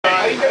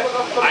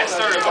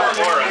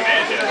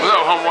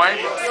Why?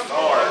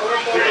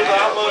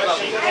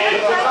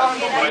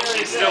 But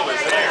she still was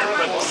there,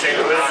 but the same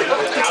amount of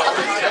hours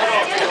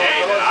every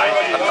day that I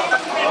did.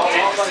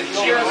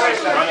 She was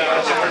just running a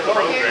different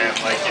program,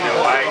 like, you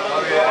know, why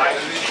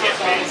should she get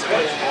paid so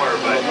much more?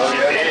 But she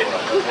did,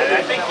 and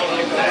I think he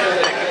knew that.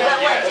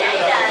 But what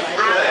Jay does,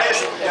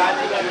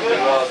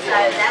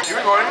 You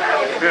recording?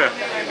 Yeah.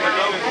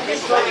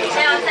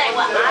 I'm saying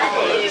what I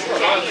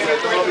do,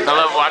 I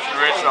love watching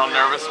Rich all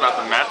nervous about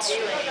the Mets.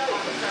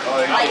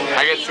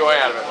 I get joy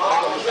out of it.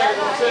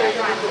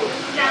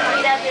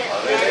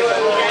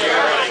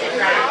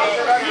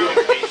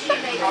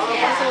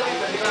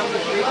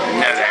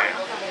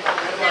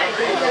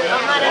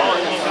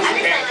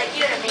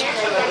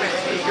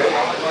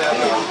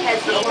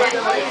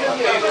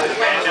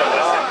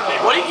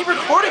 What do you keep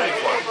recording me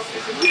for?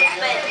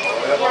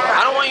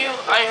 I don't want you.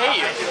 I hate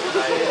you.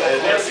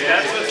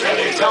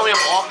 You tell me I'm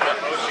awful.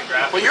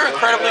 Well, you're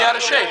incredibly out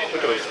of shape.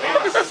 You know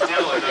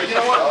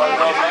what?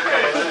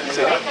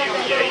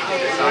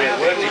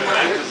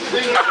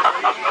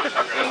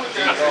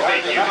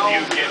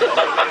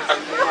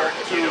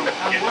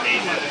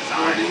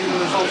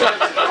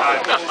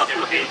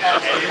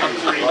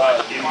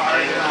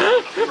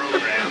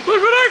 Look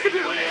what I can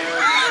do.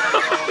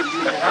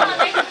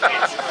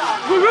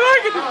 Look what I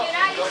can do.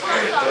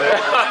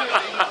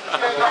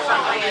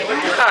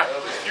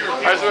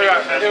 I swear,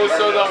 it was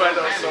so dumb. I thought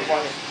it was so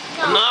funny.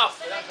 Enough.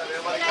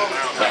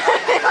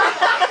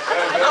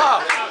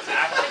 Enough.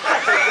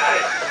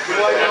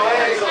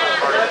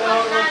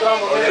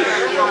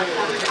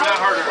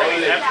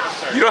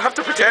 You don't have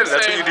to pretend.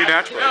 That's what you do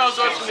naturally. I was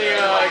watching the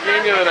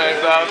game the other night.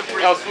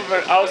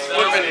 I was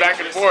flipping back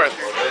and forth.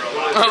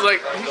 I was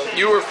like,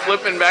 you were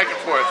flipping back and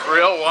forth. For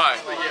real? Why?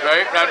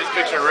 Right? Now just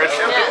picture Rich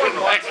flipping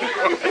back and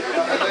forth.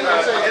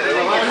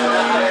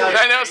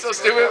 I know it's so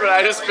stupid, but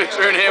I just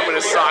picturing him with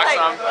his socks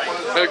on,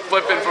 like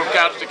flipping from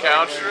couch to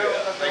couch.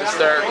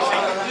 Hysterical.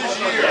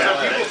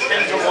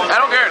 I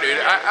don't care, dude.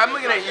 I'm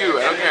looking at you.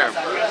 I don't care.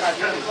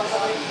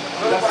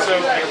 So,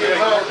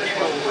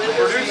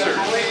 producers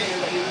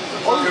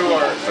who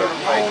are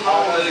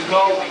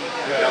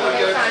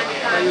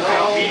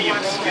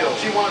medium skill.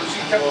 She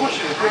kept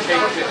pushing it.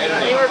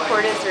 They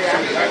recorded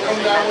throughout.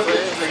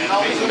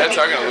 That's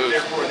not gonna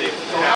lose.